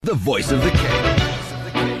The voice of the Cape.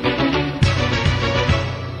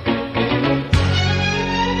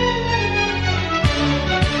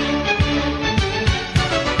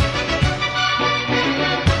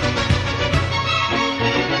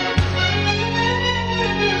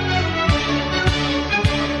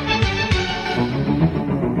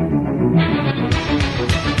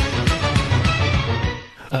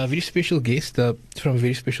 A very special guest from a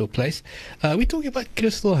very special place. We're talking about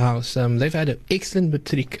Christel House. They've had an excellent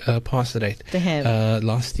Matric pass rate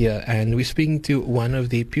last year, and we're speaking to one of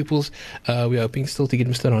the pupils. We're hoping still to get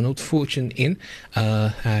Mr. Ronald Fortune in.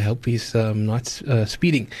 I hope he's not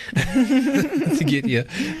speeding to get here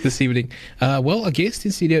this evening. Well, our guest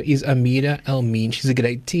in studio is Ameerah Elmien. She's a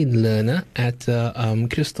grade 10 learner at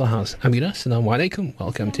Christel House. Ameerah, Assalamu alaikum.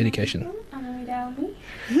 Welcome to Education.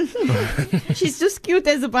 She's just cute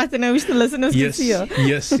as a button. I wish the listeners could see her.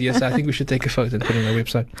 Yes. I think we should take a photo and put it on our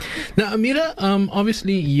website. Now, Ameerah,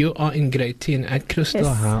 obviously you are in grade 10 at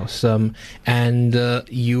Christel House, and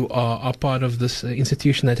you are a part of this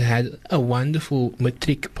institution that had a wonderful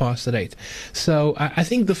Matric pass rate. So I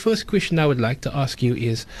think the first question I would like to ask you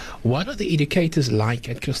is, what are the educators like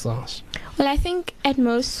at Christel House? Well, I think at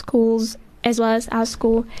most schools, as well as our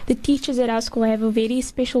school, the teachers at our school have a very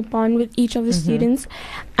special bond with each of the students.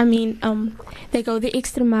 I mean, they go the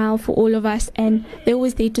extra mile for all of us, and they're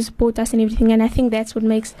always there to support us and everything. And I think that's what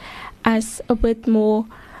makes us a bit more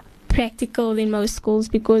practical than most schools,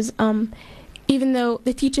 because even though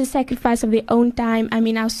the teachers sacrifice of their own time, I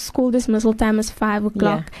mean, our school dismissal time is 5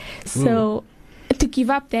 o'clock. So to give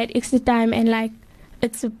up that extra time, and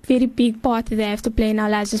it's a very big part that they have to play in our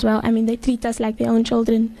lives as well. I mean, they treat us like their own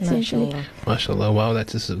children, essentially. MashaAllah, wow,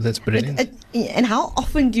 that's brilliant. And how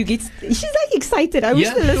often do you get... She's excited. I wish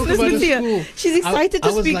the listeners could see her. She's excited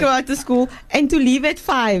to speak about the school and to leave at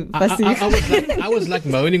 5. I was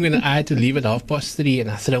moaning when I had to leave at 3:30, and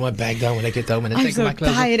I throw my bag down when I get home, and I take my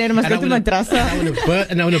clothes tired, and I must go to madrasa.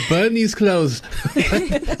 And I want to burn these clothes.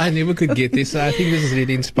 I never could get this, so I think this is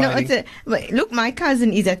really inspiring. Look, my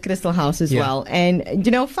cousin is at Christel House as well, and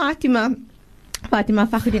Fatima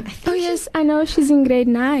Fakhruddin. Oh yes, I know, she's in grade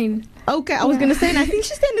 9. Okay, I was going to say, and I think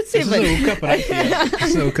she's standard 7. So right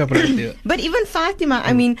here. But even Fatima,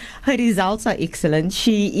 I mean, her results are excellent.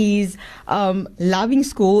 She is loving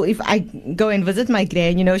school. If I go and visit my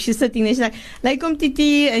gran, she's sitting there, she's like,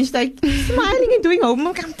 Titi, and she's like smiling and doing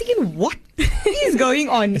homework. I'm thinking, what is going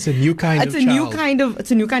on? It's a new kind of child. It's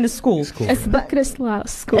a new kind of school. It's the Christel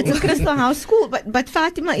House school. It's a Christel House school. But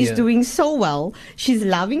Fatima is doing so well. She's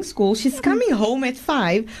loving school. She's coming home at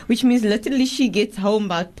 5, which means literally she gets home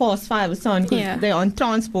about past 5 or so on, because they're on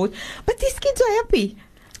transport. But these kids are happy.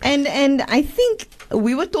 And I think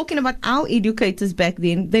we were talking about our educators back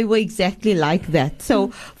then. They were exactly like that. So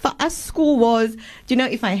for us, school was,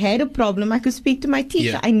 if I had a problem, I could speak to my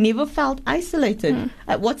teacher. I never felt isolated.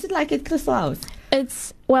 What's it like at Christel House?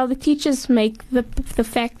 The teachers make the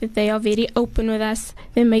fact that they are very open with us,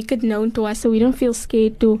 they make it known to us, so we don't feel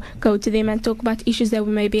scared to go to them and talk about issues that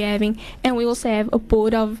we may be having. And we also have a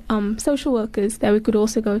board of social workers that we could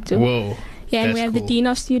also go to. Whoa. Yeah, and we have the dean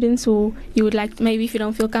of students who you would like, maybe if you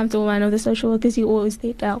don't feel comfortable, one of the social workers, you always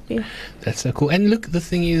there to help you. That's so cool. And look, the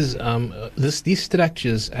thing is, these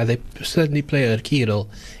structures, they certainly play a key role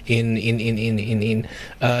in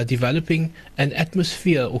developing an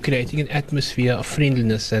atmosphere, or creating an atmosphere of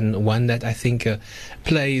friendliness, and one that I think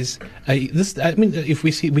plays this. I mean, if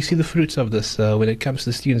we see the fruits of this when it comes to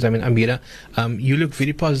the students. I mean, Ameerah, you look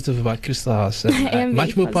very positive about Christel House.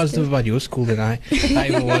 Much more positive about your school than I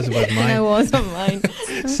ever was about mine. I was on mine.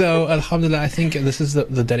 So, alhamdulillah, I think this is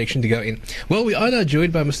the direction to go in. Well, we are now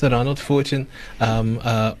joined by Mr. Ronald Fortune,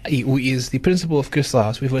 who is the principal of Christel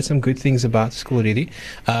House. We've heard some good things about the school already.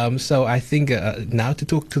 So I think now to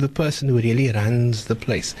talk to the person who really runs the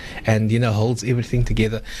place and holds everything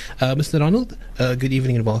together. Mr. Ronald, good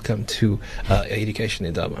evening and welcome to Education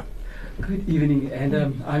in Dharma. Good evening, and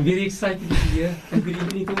I'm very excited to be here, and good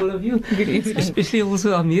evening to all of you. Good evening. Especially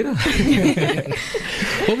also Ameerah.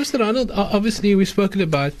 Well, Mr. Ronald, obviously we've spoken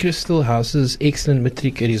about Christel House's excellent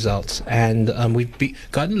Matric results, and we've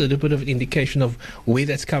gotten a little bit of an indication of where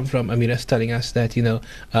that's come from. Ameerah's telling us that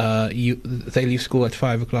they leave school at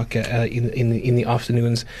 5 o'clock in the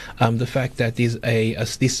afternoons. The fact that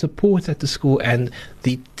there's support at the school, and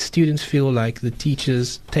the students feel like the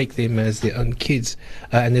teachers take them as their own kids,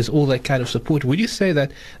 and there's all that kind of support. Would you say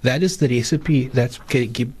that is the recipe that's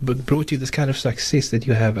brought you this kind of success that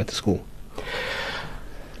you have at the school?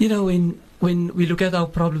 When we look at our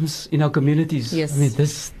problems in our communities, I mean,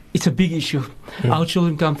 it's a big issue. Our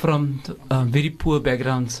children come from very poor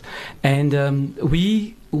backgrounds, and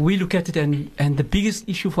we we look at it, and the biggest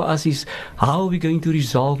issue for us is how are we going to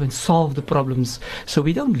resolve and solve the problems. So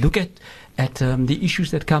we don't look at the issues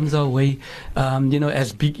that comes our way,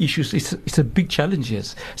 as big issues. It's a big challenge,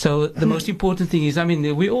 yes. So the most important thing is,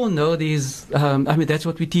 we all know there's, that's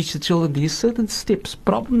what we teach the children. There's certain steps.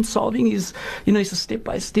 Problem solving is, it's a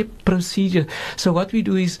step-by-step procedure. So what we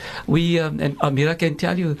do is and Ameerah can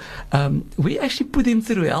tell you, we actually put them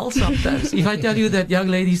through hell sometimes. If I tell you that young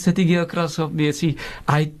lady sitting here across from me, see,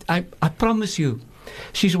 I promise you,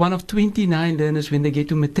 she's one of 29 learners when they get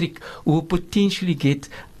to Matric who will potentially get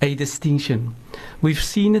a distinction. We've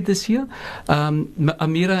seen it this year.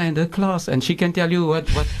 Ameerah and her class, and she can tell you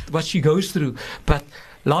what she goes through. But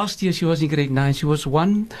last year she was in grade 9. She was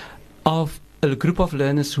one of a group of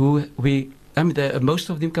learners who most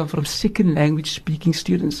of them come from second language speaking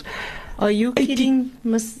students. Are you kidding,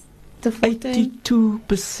 Mr.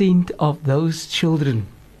 82% of those children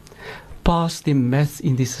passed their maths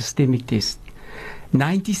in the systemic test.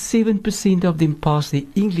 97% of them passed their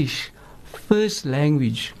English first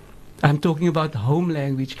language. I'm talking about home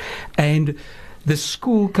language, and the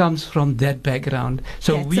school comes from that background.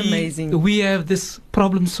 So that's amazing. We have this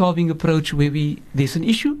problem-solving approach where there's an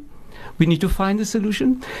issue, we need to find a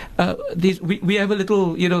solution. We have a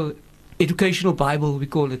little, educational Bible, we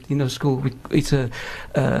call it, school. It's a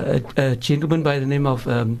gentleman by the name of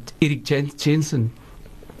Eric Jensen.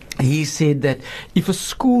 He said that if a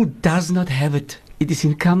school does not have it, it is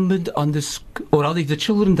incumbent on the school, or rather if the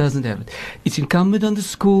children doesn't have it, it's incumbent on the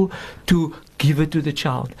school to give it to the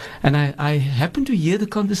child. And I happened to hear the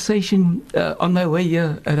conversation on my way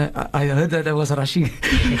here, and I heard that I was rushing.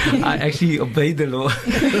 I actually obeyed the law.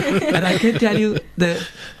 And I can tell you that,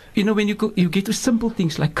 when you get to simple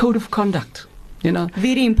things like code of conduct,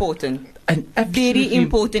 Very important. And very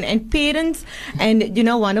important. And parents, and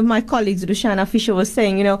one of my colleagues, Rushana Fisher, was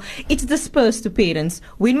saying, it's dispersed to parents.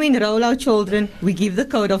 When we enroll our children, we give the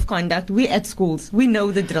code of conduct. We're at schools. We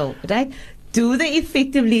know the drill, right? Do they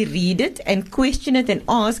effectively read it and question it and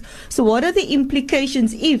ask, so what are the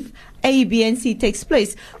implications if A, B, and C takes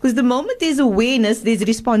place? Because the moment there's awareness, there's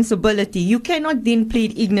responsibility. You cannot then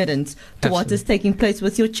plead ignorance to what is taking place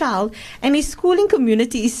with your child. And a schooling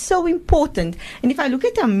community is so important. And if I look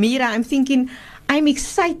at Ameerah, I'm thinking, I'm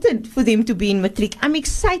excited for them to be in Matric. I'm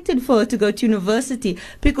excited for her to go to university,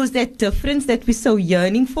 because that difference that we're so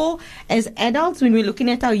yearning for as adults when we're looking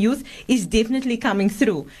at our youth is definitely coming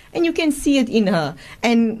through. And you can see it in her.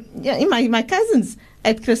 And in my cousins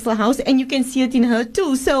at Christel House, and you can see it in her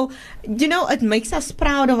too. So, it makes us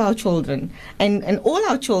proud of our children and all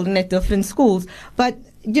our children at different schools. But,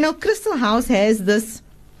 Christel House has this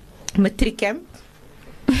Matric camp.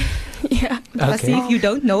 Yeah. Okay. See if you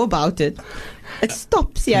don't know about it. It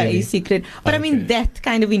stops here, a secret. But that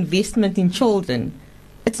kind of investment in children,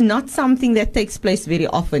 it's not something that takes place very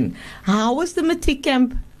often. How was the Matric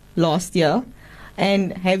camp last year?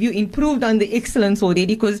 And have you improved on the excellence already?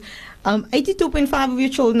 Because 82.5 of your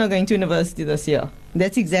children are going to university this year.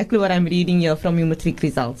 That's exactly what I'm reading here from your Matric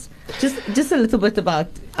results. Just a little bit about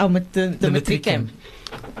the Matric camp.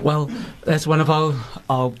 Well, that's one of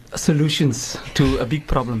our solutions to a big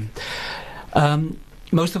problem.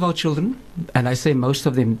 Most of our children, and I say most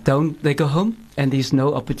of them, they go home and there's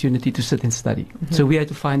no opportunity to sit and study. Mm-hmm. So we had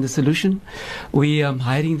to find a solution. We are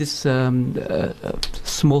hiring this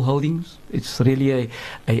small holdings. It's really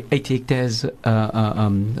a 8 hectares,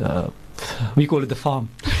 we call it the farm.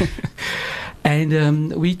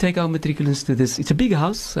 And we take our matriculants to this. It's a big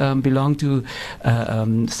house, belonged to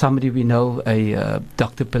somebody we know, a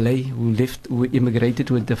Dr. Pillay, who immigrated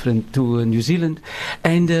to New Zealand,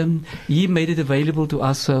 and he made it available to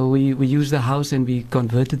us. So we used the house and we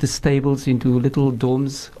converted the stables into little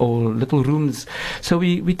dorms or little rooms. So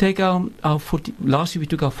we take our 40. Last year we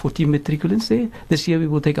took our 40 matriculants there. This year we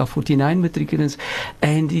will take our 49 matriculants,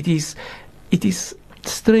 and it is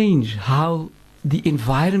strange how the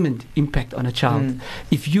environment impact on a child.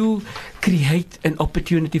 If you create an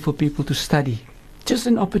opportunity for people to study, just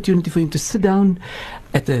an opportunity for him to sit down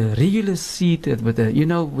at a regular seat with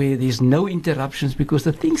where there's no interruptions, because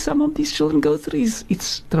the thing some of these children go through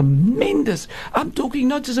it's tremendous. I'm talking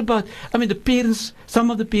not just about, the parents, some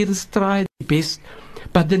of the parents try their best,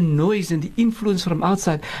 but the noise and the influence from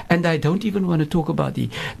outside, and I don't even want to talk about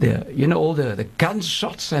all the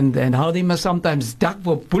gunshots and how they must sometimes duck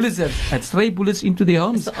for bullets and stray bullets into their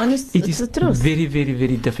homes. It is very, very,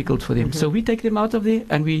 very difficult for them. Mm-hmm. So we take them out of there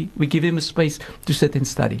and we give them a space to sit and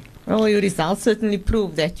study. Oh, your results certainly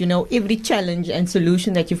prove that, every challenge and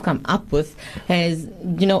solution that you've come up with has,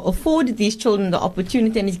 afforded these children the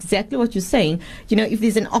opportunity. And it's exactly what you're saying. If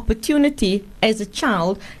there's an opportunity as a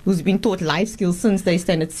child who's been taught life skills since they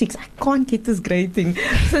standard 6, I can't get this great thing,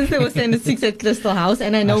 since they were standard 6 at Christel House.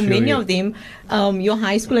 And I know many of them, your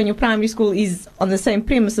high school and your primary school is on the same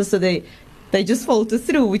premises, so they just filter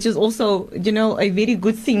through, which is also, a very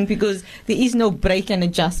good thing, because there is no break and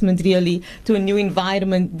adjustment really to a new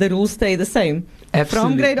environment. The rules stay the same. Absolutely.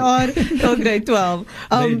 From grade R till grade 12.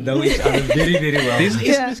 They know each other very, very well. There's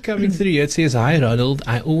SMS coming through. It says, "Hi Ronald,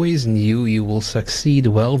 I always knew you will succeed.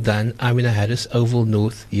 Well done. Ameerah Harris, Oval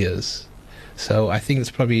North years." So I think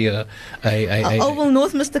it's probably Oval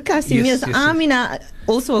North, Mr. Kasim. Yes, Ameerah,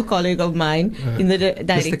 also a colleague of mine in the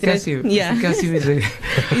directorate. Mr. Kasim. Yeah. Mr. Kasim is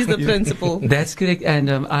he's the principal. That's correct. And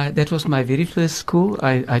that was my very first school.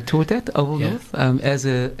 I taught at Oval North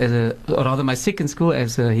or rather my second school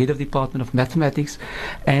as head of department of mathematics.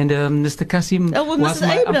 And Mr. Kasim was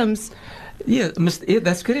Mr. Abrams.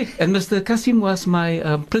 That's correct. And Mr. Kasim was my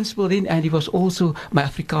principal then, and he was also my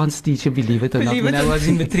Afrikaans teacher, believe it or not, when I was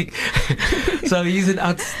in Matric. So he's an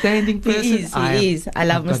outstanding person. He is. I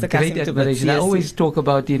love Mr. Kasim too much. I always talk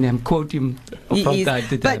about him and quote him from time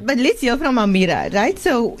to time. But let's hear from Ameerah, right?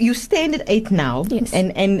 So you stand at 8 now, yes.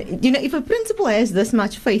 and if a principal has this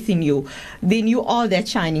much faith in you, then you are that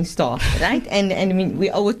shining star, right? and I mean, we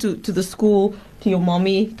owe it to the school, to your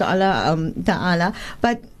mommy, to Allah,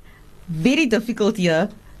 but very difficult here,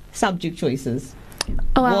 subject choices.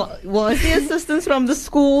 Oh, well. Was there assistance from the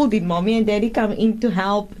school? Did mommy and daddy come in to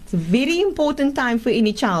help? It's a very important time for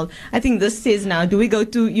any child. I think this says now, do we go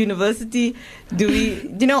to university? Do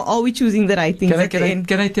we, are we choosing the right things?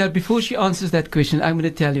 Can I tell, before she answers that question, I'm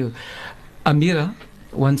going to tell you, Ameerah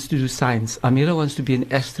wants to do science. Ameerah wants to be an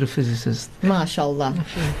astrophysicist. MashaAllah.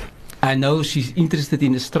 I know she's interested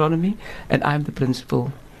in astronomy, and I'm the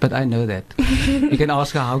principal. But I know that. You can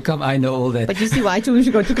ask her, how come I know all that? But you see why children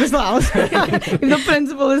should go to Christel House if the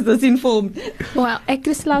principal is disinformed. Well, at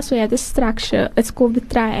Christel House we have the structure. It's called the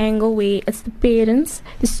triangle, where it's the parents,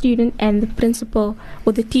 the student, and the principal,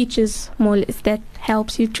 or the teachers, more or less, that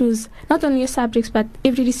helps you choose not only your subjects, but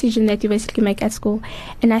every decision that you basically make at school.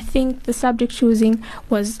 And I think the subject choosing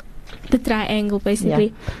was the triangle, basically.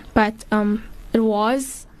 Yeah. But it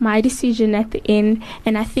was my decision at the end,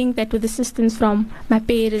 and I think that with assistance from my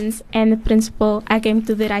parents and the principal, I came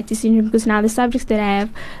to the right decision, because now the subjects that I have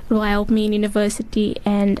will help me in university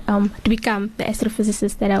and to become the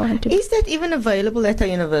astrophysicist that I want to be. Is that even available at our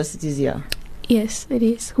universities here? Yes, it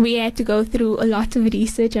is. We had to go through a lot of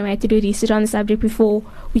research, and we had to do research on the subject before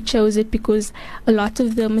we chose it, because a lot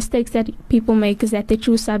of the mistakes that people make is that they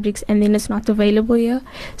choose subjects and then it's not available here.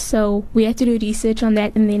 So we had to do research on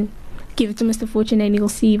that and then give it to Mr. Fortune, and you'll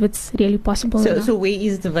see if it's really possible. So where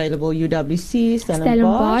is it available? UWC,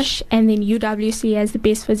 Stellenbosch, and then UWC has the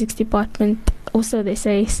best physics department also, they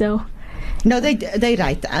say. So no, they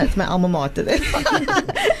right. It's my alma mater.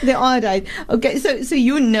 They are right. Okay, so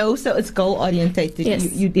so it's goal orientated.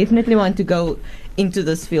 Yes. You definitely want to go into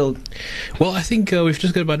this field. Well, I think we've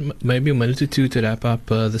just got about maybe a minute or two to wrap up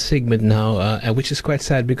the segment now, which is quite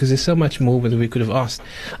sad because there's so much more that we could have asked.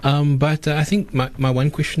 But I think my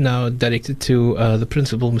one question now directed to the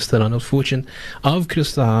principal, Mr. Ronald Fortune of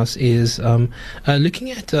Christel House, is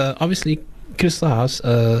looking at obviously Christel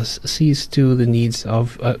House sees to the needs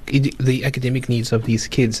of the academic needs of these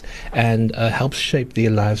kids and helps shape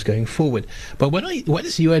their lives going forward. But what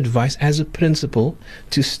is your advice as a principal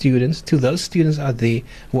to students, to those students out there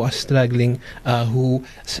who are struggling, who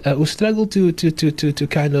struggle to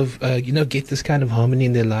kind of get this kind of harmony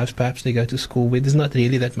in their lives? Perhaps they go to school where there's not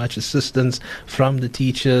really that much assistance from the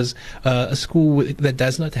teachers, a school that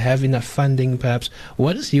does not have enough funding. Perhaps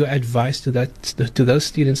what is your advice to those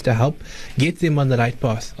students to help get them on the right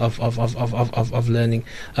path of learning,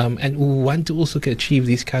 and who want to also achieve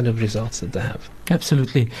these kind of results that they have?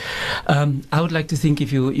 Absolutely. I would like to think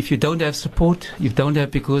if you don't have support, you don't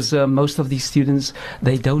have, because most of these students,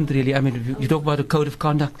 they don't really, I mean, you talk about a code of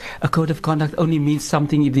conduct. A code of conduct only means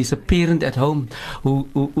something if there's a parent at home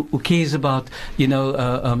who cares about,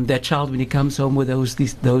 their child when he comes home with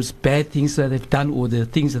those bad things that they've done, or the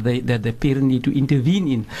things that the parent need to intervene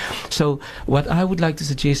in. So what I would like to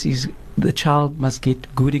suggest is the child must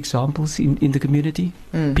get good examples in the community,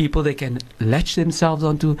 people they can latch themselves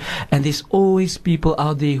onto, and there's always people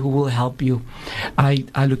out there who will help you. I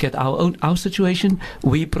look at our situation.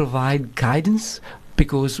 We provide guidance,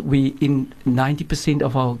 because in 90%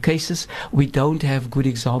 of our cases, we don't have good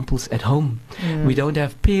examples at home. We don't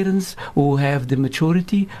have parents who have the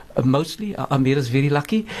maturity. Mostly, Ameerah is very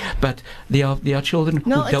lucky, but there are children who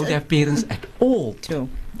don't have parents at all. True.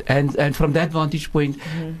 And from that vantage point,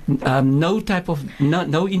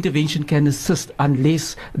 no intervention can assist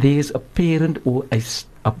unless there's a parent or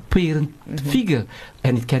a parent figure,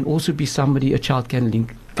 and it can also be somebody a child can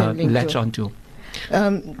latch onto.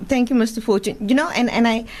 Thank you, Mr. Fortune.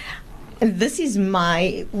 This is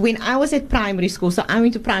when I was at primary school, so I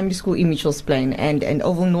went to primary school in Mitchell's Plain, and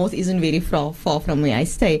Oval North isn't very far from where I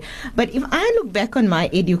stay. But if I look back on my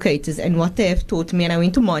educators and what they have taught me, and I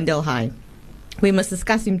went to Mondale High, where Mrs.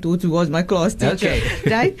 Kasim Tutu was my class teacher, okay.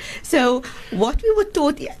 right? So what we were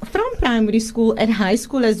taught from primary school and high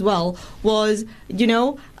school as well was,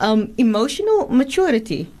 emotional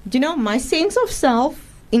maturity. My sense of self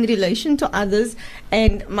in relation to others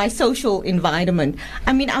and my social environment.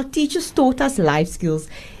 I mean, our teachers taught us life skills.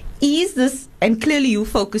 Is this, and clearly you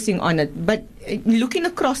focusing on it, but looking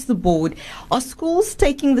across the board, are schools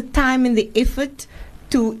taking the time and the effort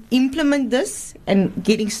to implement this and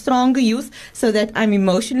getting stronger youth so that I'm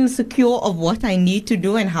emotionally secure of what I need to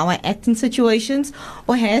do and how I act in situations?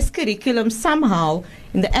 Or has curriculum somehow,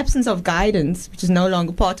 in the absence of guidance, which is no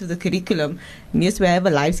longer part of the curriculum, and yes, we have a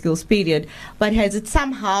life skills period, but has it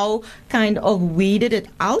somehow kind of weeded it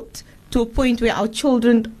out to a point where our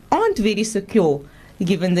children aren't very secure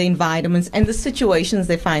given the environments and the situations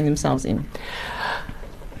they find themselves in?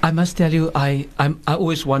 I must tell you, I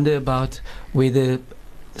always wonder about whether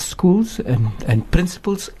schools and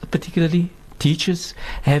principals, particularly teachers,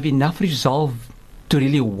 have enough resolve to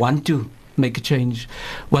really want to make a change.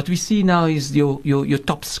 What we see now is your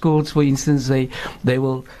top schools, for instance, they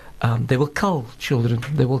will cull children.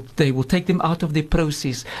 They will take them out of their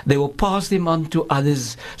process. They will pass them on to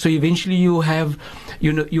others. So eventually you have,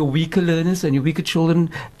 your weaker learners and your weaker children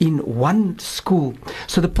in one school.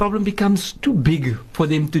 So the problem becomes too big for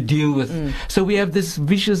them to deal with. So we have this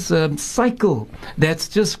vicious cycle that's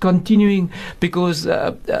just continuing because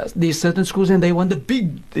there's certain schools and they want the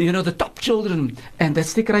big, the top children, and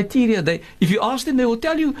that's the criteria. If you ask them, they will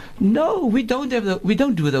tell you, no, we don't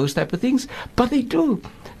do those type of things, but they do.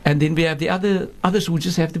 And then we have the others who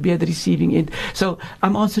just have to be at the receiving end. So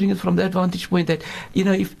I'm answering it from that vantage point that,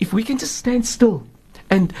 if we can just stand still,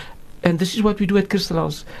 and this is what we do at Christel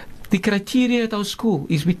House. The criteria at our school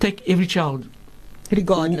is we take every child,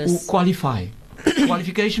 regardless, who qualify.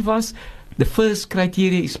 Qualification for us, the first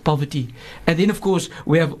criteria is poverty. And then, of course,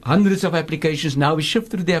 we have hundreds of applications. Now we shift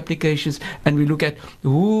through the applications and we look at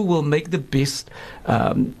who will make the best,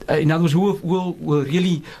 in other words, who will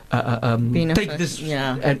really take this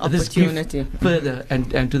opportunity further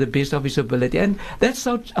and to the best of his ability. And that's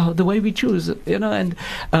the way we choose, and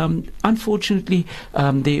unfortunately,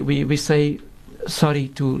 we say sorry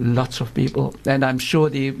to lots of people, and I'm sure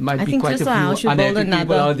there might be quite a few unhappy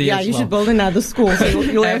people out there. Yeah, you should build another school, so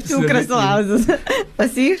you'll have 2 Christel houses.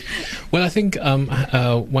 Asif? Well, I think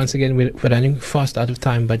once again we're running fast out of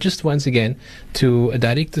time, but just once again to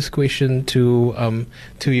direct this question to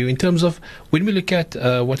you in terms of when we look at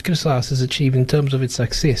what Christel House has achieved in terms of its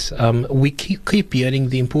success, we keep hearing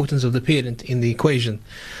the importance of the parent in the equation.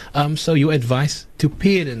 So your advice to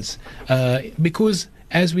parents, because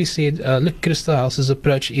as we said, look, Christel House's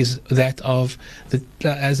approach is that of,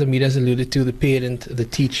 as Ameerah has alluded to, the parent, the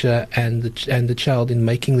teacher, and the child in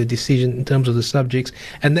making the decision in terms of the subjects,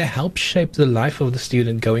 and they help shape the life of the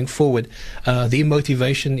student going forward. Their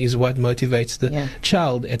motivation is what motivates the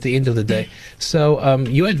child at the end of the day. So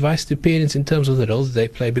your advice to parents in terms of the roles they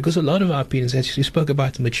play, because a lot of our parents, as you spoke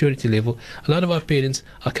about the maturity level, a lot of our parents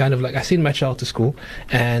are kind of like, I send my child to school,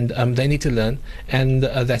 and they need to learn, and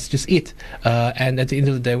that's just it. And at the end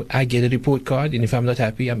of the day, I get a report card, and if I'm not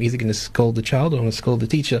happy, I'm either going to scold the child or I'm going to scold the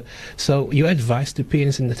teacher. So your advice to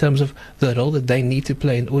parents in terms of the role that they need to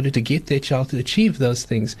play in order to get their child to achieve those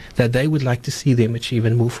things that they would like to see them achieve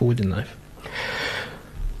and move forward in life.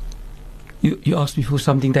 You asked me for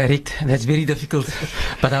something direct, and that's very difficult.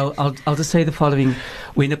 But I'll just say the following: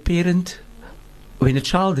 when a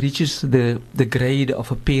child reaches the grade of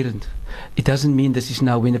a parent, it doesn't mean this is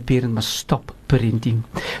now when a parent must stop parenting,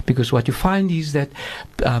 because what you find is that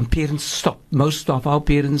parents stop. Most of our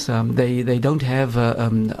parents, they don't have,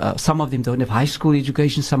 some of them don't have high school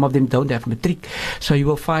education, some of them don't have Matric. So you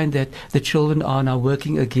will find that the children are now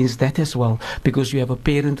working against that as well, because you have a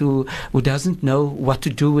parent who doesn't know what to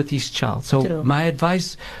do with his child. So True. My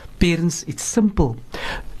advice, parents, it's simple.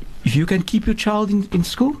 If you can keep your child in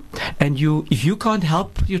school, and if you can't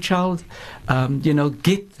help your child,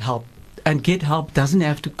 get help. and get help doesn't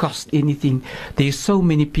have to cost anything. There's so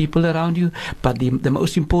many people around you, but the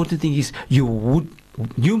most important thing is you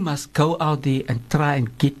must go out there and try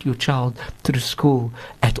and get your child through school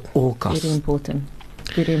at all costs. Very important.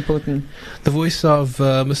 Very important. The voice of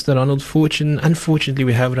Mr. Ronald Fortune. Unfortunately,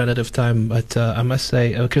 we have run out of time, but I must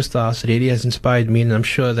say, Christel House really has inspired me, and I'm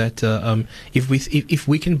sure that if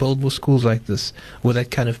we can build more schools like this, with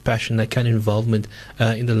that kind of passion, that kind of involvement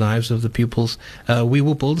in the lives of the pupils, we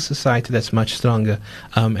will build a society that's much stronger.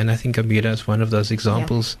 And I think Ameerah is one of those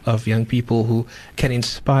examples of young people who can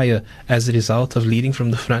inspire as a result of leading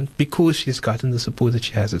from the front because she's gotten the support that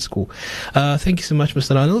she has at school. Thank you so much,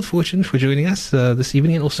 Mr. Ronald Fortune, for joining us this evening,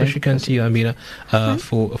 and also shukran to you, Ameerah,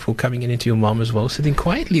 for coming into your mom as well, sitting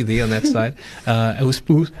quietly there on that side. It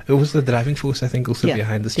was the driving force, I think, also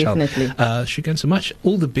behind this definitely. child. Shukran so much.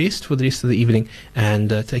 All the best for the rest of the evening, and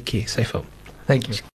take care. Safe home. Thank you.